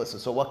be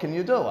explicit. So what can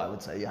you do? I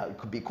would say you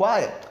could be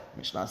quiet.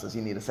 Mishnah says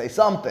you need to say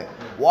something.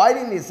 Why do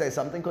you need to say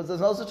something? Because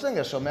there's no such thing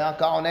as shomea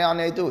ka'oneh an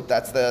edut.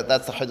 That's the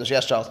chiddush.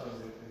 Yes, Charles. In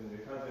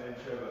the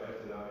context of Sheva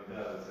after the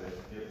Amidah, let's say,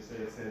 you have to say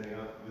it standing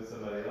up with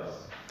somebody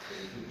else,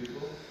 two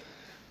people.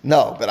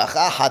 No, but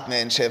achat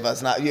me'en sheva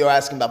is not. You're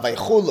asking about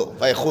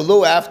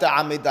vaychulu after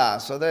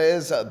Amidah. So there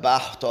is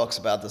Bach talks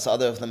about this.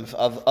 Other of them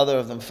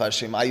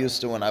Fashim. I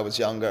used to when I was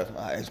younger.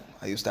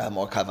 I used to have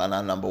more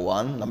kavanah. Number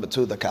one, number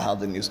two, the kahal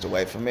didn't used to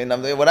wait for me.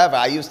 Whatever.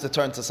 I used to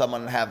turn to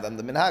someone and have them.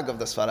 The minhag of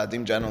the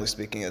Sfaradim, generally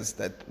speaking, is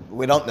that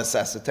we don't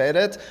necessitate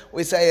it.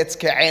 We say it's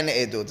ke'en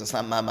edut. It's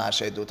not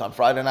mamash edut. On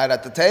Friday night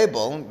at the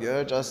table,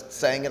 you're just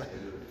saying it.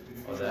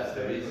 Oh, that's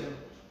the reason?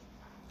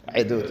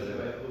 Edut.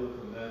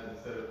 From that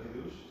instead of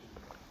Kiddush.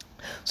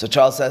 So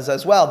Charles says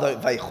as well, the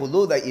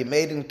vaychulu that you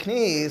made in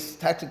Knis,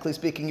 technically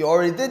speaking, you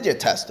already did your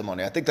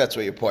testimony. I think that's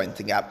what you're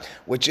pointing at,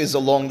 which is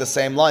along the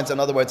same lines. In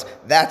other words,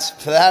 that's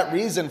for that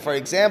reason, for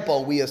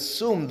example, we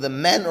assume the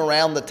men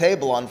around the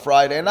table on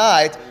Friday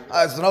night,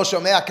 no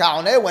shomea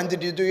ka'oneh, when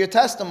did you do your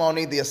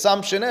testimony? The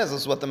assumption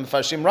is what the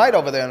Mefarshim write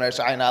over there in Reish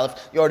Ayin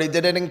Aleph, you already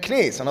did it in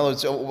Knis. In other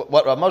words,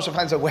 what Rav Moshe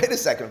finds out, wait a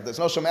second, if there's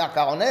no shomea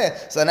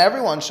ka'oneh, so then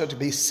everyone should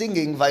be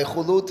singing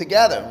vaychulu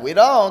together. We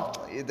don't.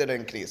 You did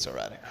it in Knis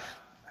already.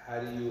 How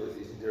do you,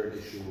 is there an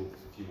issue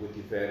if you're with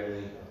your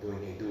family, of doing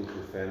edut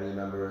with family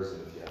members,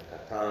 and if you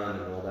have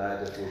katan and all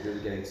that, if we're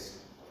really getting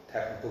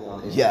technical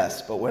on it?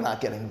 Yes, but we're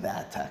not getting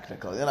that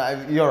technical.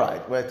 You're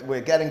right.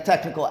 We're getting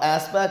technical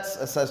aspects,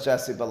 says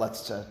Jesse, but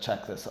let's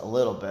check this a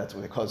little bit,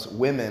 because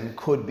women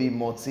could be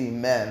motzi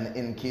men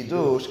in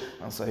kiddush,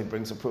 and so he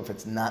brings a proof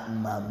it's not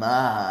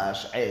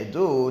mamash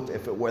edut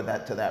if it were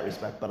that to that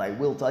respect. But I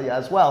will tell you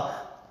as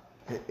well,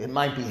 it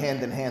might be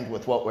hand in hand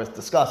with what we're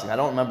discussing. I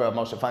don't remember if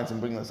Moshe Feinstein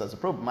bringing this as a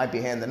proof. It might be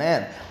hand in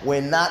hand.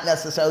 We're not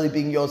necessarily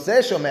being yoseh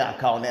shomea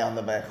ka'oneh on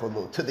the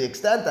veichulu, to the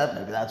extent that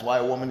maybe that's why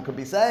a woman could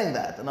be saying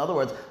that. In other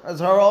words,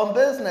 it's her own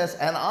business,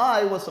 and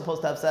I was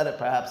supposed to have said it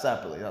perhaps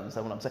separately. You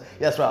understand what I'm saying?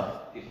 Yes,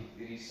 Rob. Did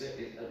he say,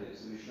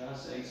 is Mishnah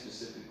saying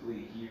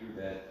specifically here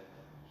that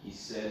he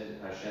said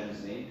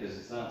Hashem's name? Because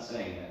it's not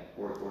saying that.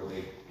 Or are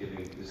they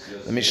giving this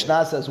Yosef? The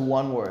Mishnah says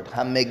one word.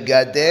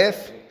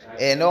 Hamegadef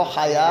eno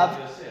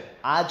hayav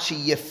ad she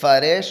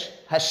yefaresh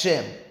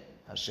Hashem.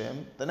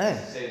 Hashem, the name.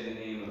 Say the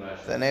name of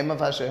Hashem. The name of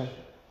Hashem.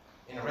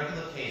 In a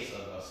regular case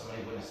of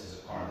somebody witnesses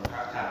a crime,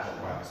 capital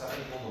crime,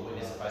 somebody told the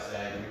witness, if I say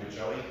I agree with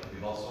Joey,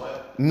 we both saw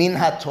it. Min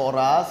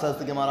ha-Torah, says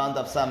the Gemara on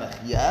Daf Samech.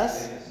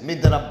 Yes.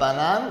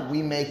 Midrabbanan,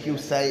 we make you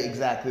say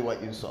exactly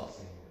what you saw.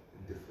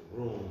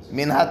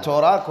 Min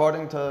ha-Torah,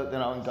 according to,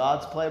 in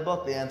God's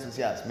playbook, the answer is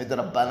yes.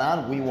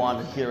 Midrabbanan, we want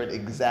to hear it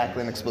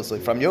exactly and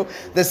explicitly from you.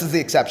 This is the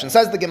exception.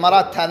 Says the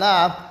Gemara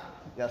Tana.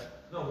 Yes.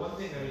 No, one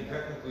thing,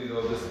 technically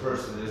though, this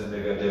person is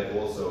Megadef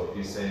also, if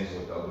he's saying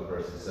what the other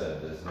person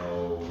said, there's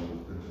no...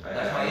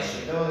 That's my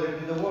issue. No,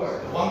 the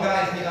word. The one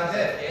guy is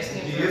Megadef,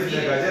 asking He for is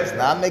repeat. Megadef. It's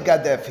not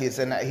Megadef, he's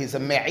a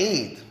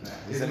Me'id.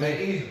 He's a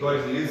Me'id,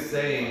 but he is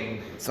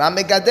saying... It's not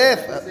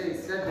Megadef. He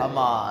said Come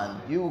on,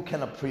 you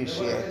can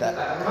appreciate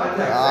that.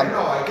 Context, I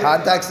know, I get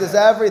Context is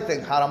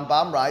everything.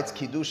 Harambam writes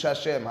Kiddush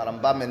Hashem.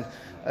 Harambam in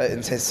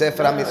in his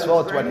Sefer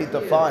HaMitzvot, what he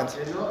defines.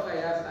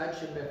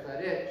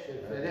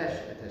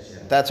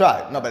 That's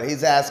right. No, but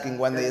he's asking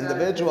when the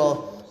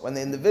individual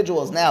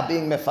is now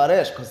being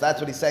mefaresh, because that's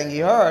what he's saying he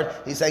heard,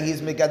 he's saying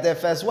he's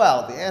megadef as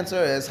well. The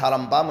answer is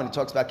Harambam, when he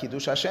talks about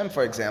Kiddush Hashem,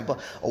 for example,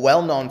 a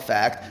well-known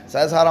fact,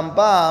 says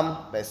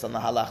Harambam, based on the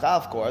halacha,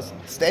 of course,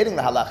 stating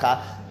the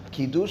halacha,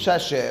 Kiddush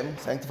Hashem,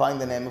 sanctifying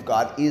the name of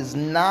God, is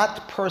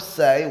not per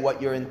se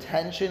what your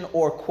intention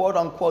or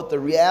quote-unquote the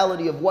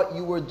reality of what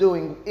you were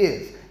doing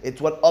is. It's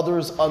what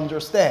others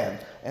understand.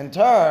 In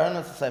turn,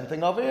 it's the same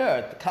thing over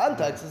here. The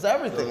context is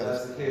everything. So if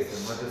that's the case,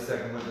 then what does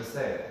second witness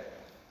say?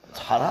 It's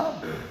haram.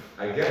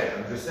 I get it,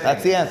 I'm just saying.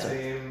 That's the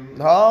answer.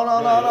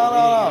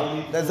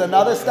 No. There's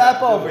another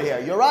step over here.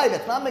 You're right,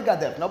 it's not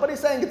megadef. Nobody's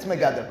saying it's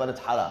megadef, but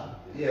it's haram.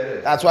 Yeah, it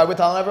is. That's why we're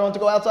telling everyone to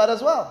go outside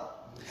as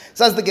well.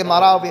 Says the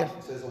Gemara over here.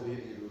 It says over here,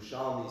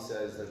 Yerushalmi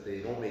says that they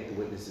don't make the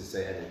witnesses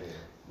say anything.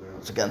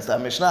 It's against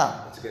that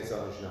Mishnah. It's against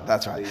our Mishnah.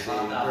 That's right. They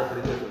interpret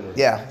it differently.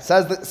 Yeah,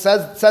 says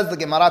the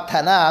Gemara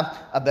Tana,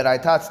 a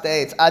Beraitat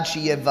states, Ad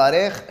shi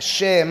yevarech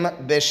shem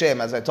beshem.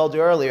 As I told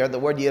you earlier, the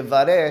word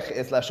yevarech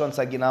is lashon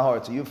saginahor.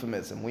 It's a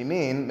euphemism. We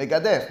mean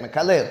megadef,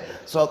 mekalel.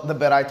 So the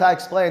Beraitat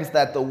explains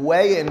that the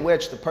way in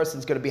which the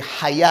person's going to be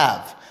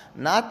hayav,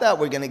 not that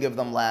we're going to give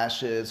them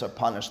lashes or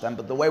punish them,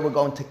 but the way we're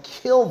going to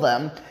kill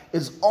them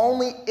is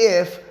only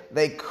if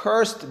they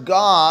cursed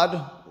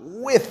God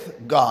with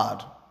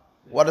God.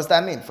 What does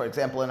that mean? For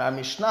example, in our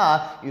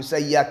Mishnah, you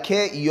say,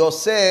 Yakeh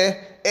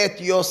Yoseh et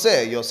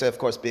Yoseh. Yoseh, of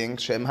course, being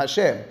Shem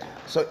Hashem.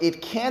 So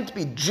it can't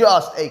be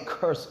just a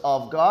curse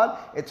of God.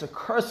 It's a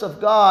curse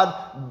of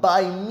God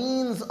by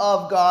means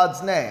of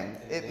God's name.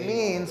 It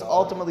means,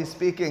 ultimately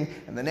speaking,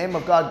 in the name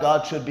of God,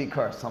 God should be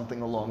cursed,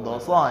 something along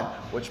those lines.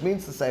 Which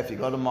means to say, if you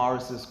go to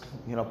Morris's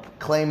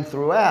claim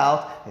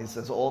throughout, he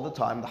says all the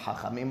time, the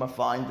Hachamim are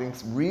finding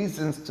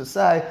reasons to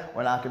say,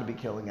 we're not going to be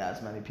killing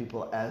as many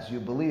people as you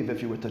believe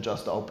if you were to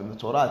just open the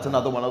Torah. It's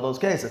another one of those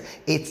cases.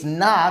 It's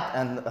not,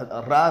 and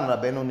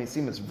Rabbeinu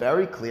Nisim is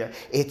very clear,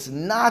 it's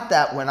not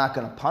that we're not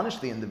going to punish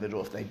the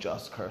individual if they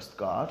just cursed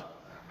God.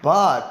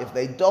 But if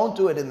they don't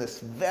do it in this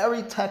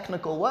very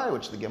technical way,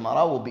 which the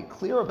Gemara will be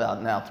clear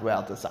about now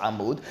throughout this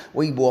Amud,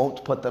 we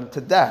won't put them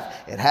to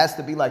death. It has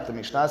to be like the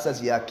Mishnah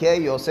says, Yakeh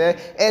Yoseh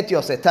et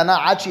Yoseh. Tana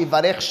achi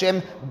varech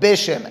shem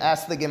beshem.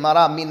 Ask the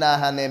Gemara, mina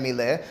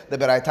hanemile. The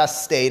Beraita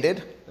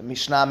stated, the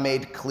Mishnah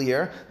made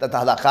clear that the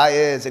halacha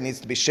is it needs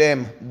to be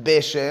Shem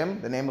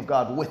beshem, the name of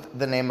God with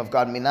the name of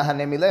God. Mina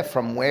hanemile.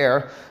 From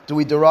where do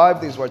we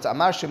derive these words?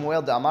 Amar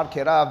Shemuel de Amar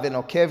Kera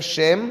v'nokev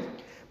Shem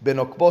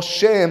benokbo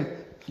Shem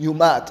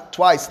Yumat,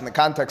 twice in the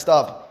context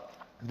of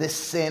this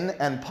sin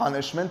and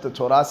punishment. The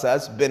Torah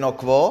says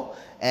binokvo,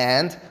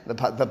 and the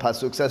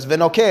pasuk says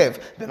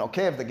vinokev.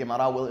 Vinokev, the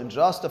Gemara will in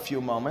just a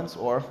few moments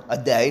or a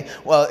day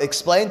will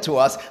explain to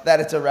us that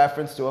it's a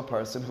reference to a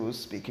person who's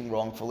speaking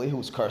wrongfully,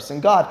 who's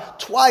cursing God.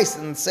 Twice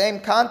in the same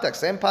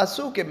context, same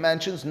pasuk, it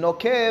mentions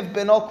nokev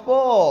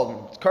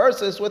binokvo,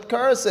 curses with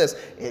curses.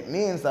 It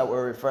means that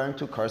we're referring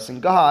to cursing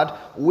God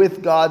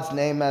with God's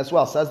name as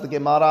well. Says the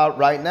Gemara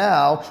right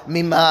now,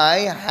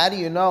 mimai, how do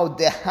you know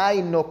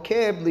dehai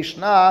nokev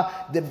lishna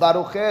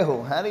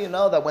debaruchehu? How do you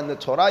know that when the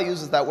Torah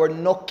uses that word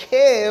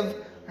nokev,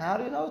 how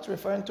do you know it's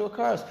referring to a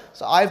curse?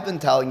 So I've been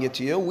telling it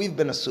to you, we've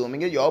been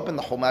assuming it. You open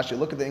the Chumash, you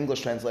look at the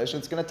English translation,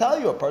 it's going to tell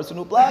you a person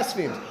who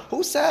blasphemes.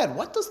 Who said?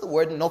 What does the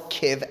word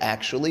nokev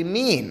actually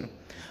mean?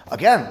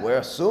 Again, we're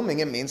assuming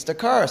it means to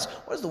curse.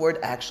 What does the word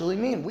actually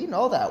mean? We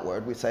know that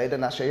word. We say it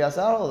in Asher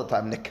Yazar all the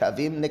time.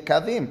 Nekavim,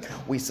 nekavim.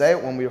 We say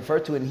it when we refer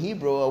to in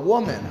Hebrew a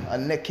woman, a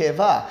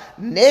nekeva.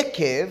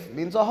 Nekev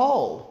means a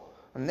hole.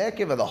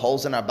 Nekev are the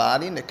holes in our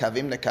body,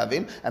 nekavim,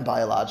 nekavim, and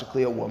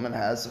biologically a woman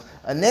has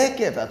a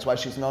nekev. That's why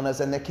she's known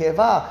as a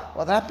nekeva.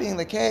 Well, that being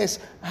the case,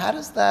 how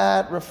does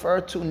that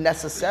refer to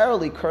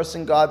necessarily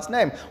cursing God's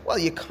name? Well,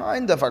 you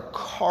kind of are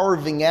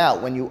carving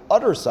out, when you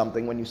utter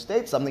something, when you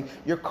state something,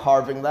 you're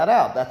carving that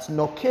out. That's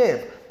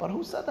nokev. But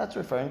who said that's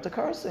referring to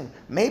cursing?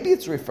 Maybe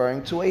it's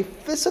referring to a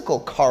physical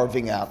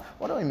carving out.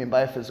 What do I mean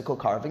by a physical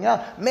carving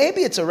out?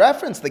 Maybe it's a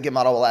reference, the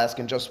Gemara will ask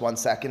in just 1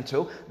 second,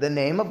 to the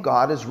name of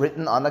God is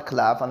written on a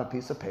klav, on a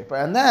piece of paper,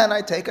 and then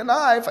I take a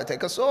knife, I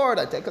take a sword,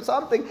 I take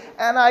something,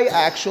 and I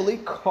actually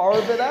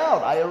carve it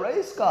out. I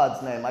erase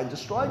God's name, I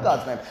destroy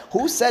God's name.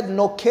 Who said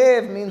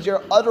nokev means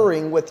you're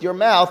uttering with your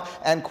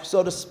mouth and,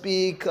 so to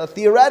speak,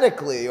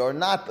 theoretically, or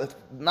not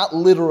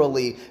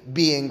literally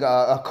being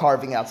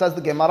carving out? Says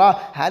the Gemara,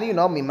 how do you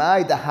know?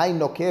 How do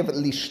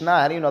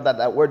you know that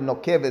that word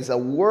nokev is a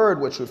word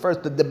which refers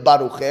to the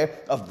baruche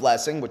of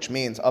blessing, which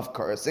means of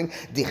cursing?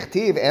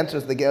 Dichtiv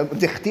answers the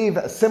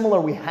Dichtiv, similar,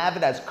 we have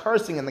it as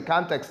cursing in the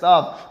context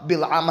of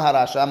Bil'am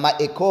harasha,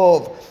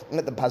 ma'ekov.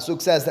 The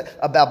pasuk says that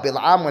about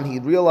Bil'am, when he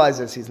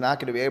realizes he's not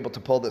going to be able to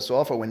pull this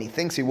off, or when he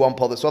thinks he won't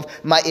pull this off,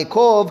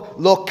 ma'ekov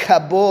lo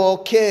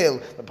kabo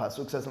kil. The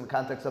pasuk says in the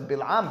context of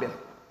Bil'am,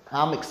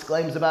 Ham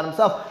exclaims about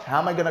himself, how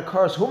am I going to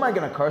curse? Who am I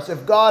going to curse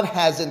if God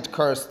hasn't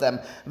cursed them?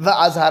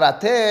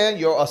 V'azharate,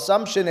 your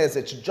assumption is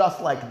it's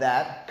just like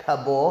that,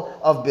 kabo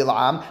of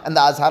Bilam, and the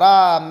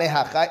azhara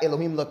mehacha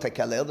Elohim lo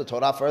tekalel. The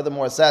Torah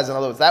furthermore says, in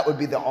other words, that would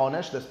be the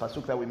onesh, this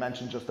pasuk that we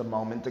mentioned just a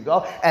moment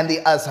ago, and the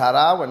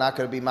azhara, we're not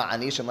going to be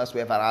ma'anish unless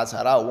we have an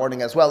azhara, a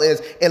warning as well,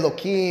 is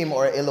Elokim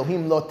or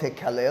Elohim lo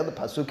tekalel. The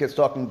pasuk is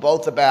talking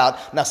both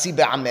about nasi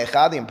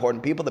be'amecha, the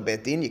important people, the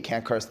Beit Din, you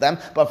can't curse them,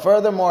 but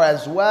furthermore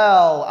as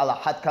well,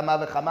 alahat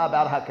kama v'chama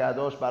about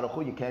HaKadosh Baruch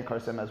Hu, you can't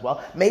curse him as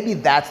well. Maybe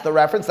that's the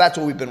reference, that's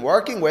what we've been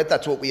working with,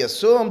 that's what we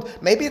assumed.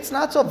 Maybe it's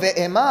not so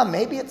ve'ema,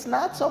 maybe it's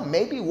not so.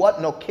 Maybe what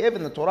nokev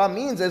in the Torah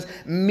means is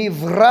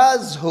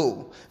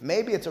mivrazhu.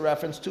 Maybe it's a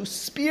reference to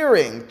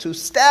spearing, to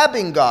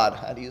stabbing God.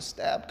 How do you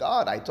stab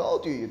God? I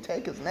told you, you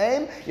take his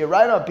name, you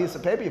write on a piece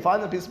of paper, you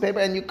find the piece of paper,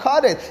 and you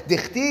cut it.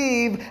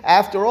 Dichtiv,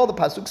 after all, the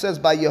pasuk says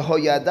by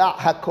Yehoyada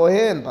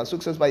HaKohen.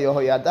 Pasuk says by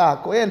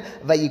Yehoyada HaKohen,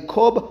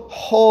 vayikob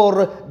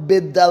hor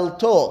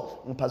bidalto.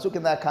 The pasuk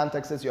in that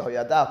context says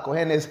Yehoyada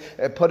HaKohen is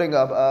putting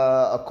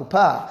a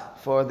kuppah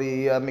for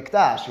the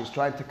mikdash. He's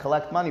trying to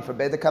collect money for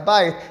Bedek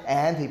HaBayit,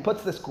 and he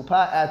puts this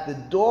kuppah at the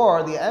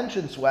door, the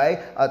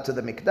entranceway to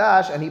the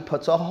mikdash, and he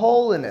puts a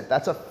hole in it.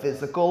 That's a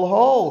physical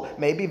hole.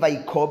 Maybe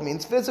vayikob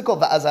means physical.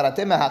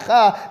 Va'azaratem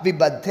mehacha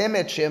v'ibadtem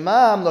et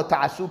shemam lo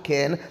ta'asu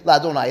ken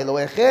la'Adonai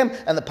Elohechem.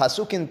 And the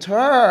pasuk in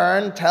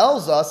turn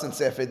tells us in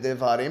Sefer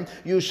Devarim,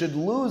 you should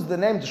lose the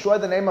name, destroy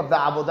the name of the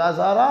Avodah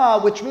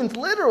Zarah, which means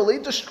literally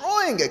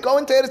destroying it. Go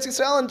into Eretz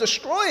Yisrael and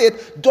destroy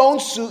it.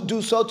 Don't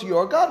do so to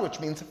your God, which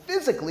means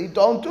physically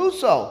don't do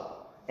so.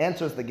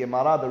 Answers the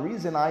Gemara, the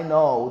reason I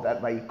know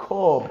that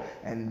Vayikob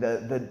and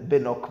the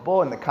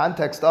Binokbo in the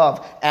context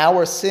of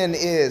our sin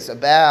is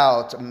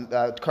about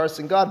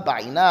cursing God,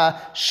 Ba'ina,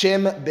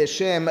 Shem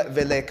B'Shem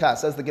Veleka.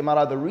 Says the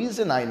Gemara, the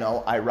reason I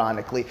know,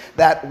 ironically,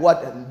 that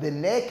what the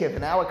Nekev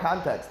in our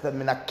context, the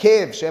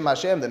Menakev Shem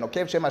Hashem, the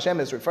Nokev Shem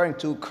Hashem is referring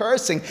to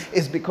cursing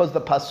is because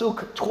the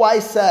Pasuk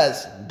twice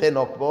says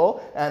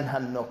Binokbo and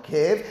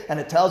Hanokev, and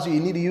it tells you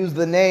need to use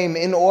the name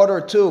in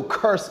order to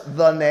curse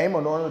the name,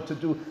 in order to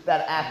do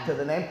that act to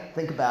the name.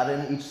 Think about it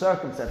in each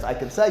circumstance. I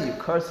can say you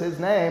curse his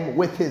name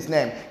with his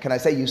name. Can I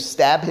say you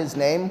stab his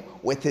name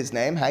with his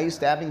name? How are you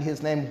stabbing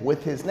his name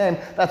with his name?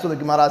 That's what the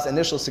Gemara's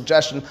initial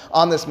suggestion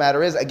on this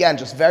matter is. Again,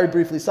 just very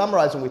briefly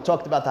summarized, when we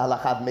talked about the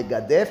halachav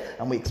megadef,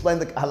 and we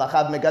explained the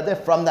halachav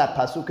megadef from that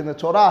pasuk in the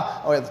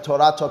Torah, or the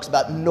Torah talks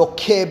about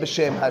nokeh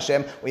b'shem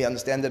Hashem. We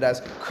understand it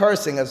as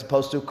cursing as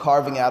opposed to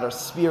carving out or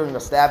spearing or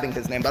stabbing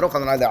his name. Baruch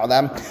Adonai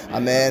le'olam.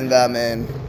 Amen. Amen.